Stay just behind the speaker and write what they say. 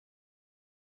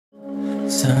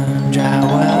Sun dry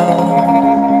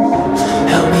well,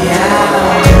 help me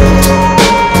out,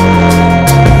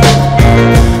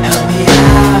 help me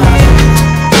out,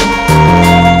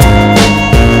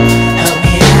 help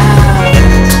me out.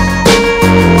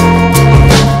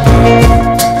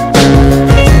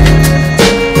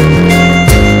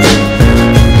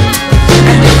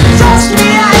 And if you trust me,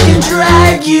 I can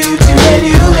drag you to where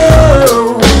you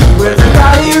go, where the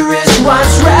body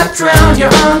wristwatch wrapped round your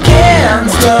arm can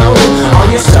slow. All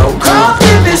your so-called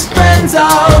fittest friends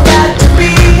all got to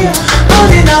be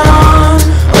holding on,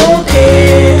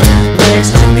 okay,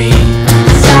 next to me.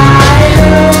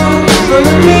 Silence full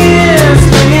of mirrors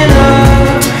swinging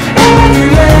up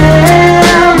everywhere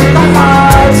with our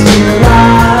hearts still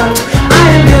alive. I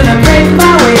am gonna break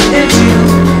my way into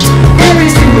every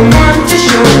single one to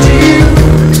show to you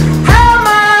how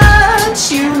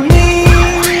much you mean.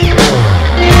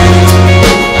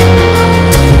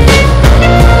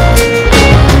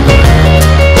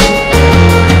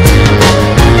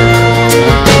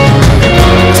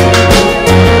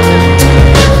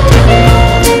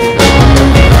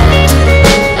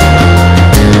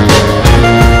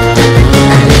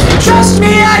 Trust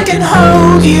me, I can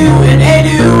hold you in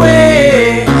any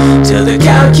way till the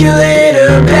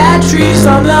calculator batteries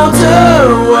all melt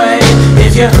away.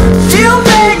 If you feel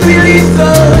vaguely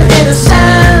lethal in a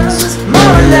sense, more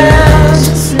or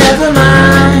less, never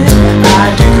mind,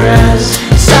 I digress.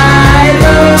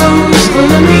 Silos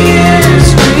full of mirrors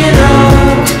springing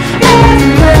up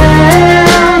everywhere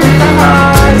with the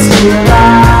hearts still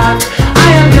alive. I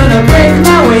am gonna break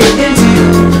my way into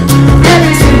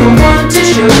every single one to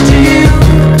show to you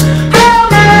how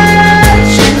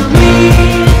much you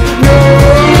mean. No,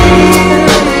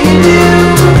 you do.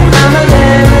 I'm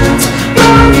 11th,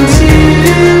 going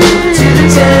to the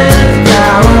 10th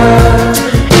hour.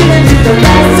 Even through the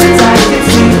lessons I can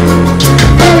see,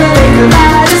 following the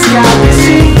kaleidoscope you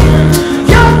see.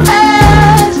 Your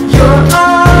head, your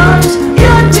arms,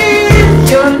 your teeth,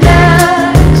 your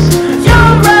necks, your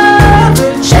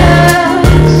rubber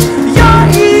chest, your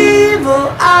evil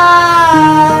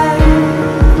eyes.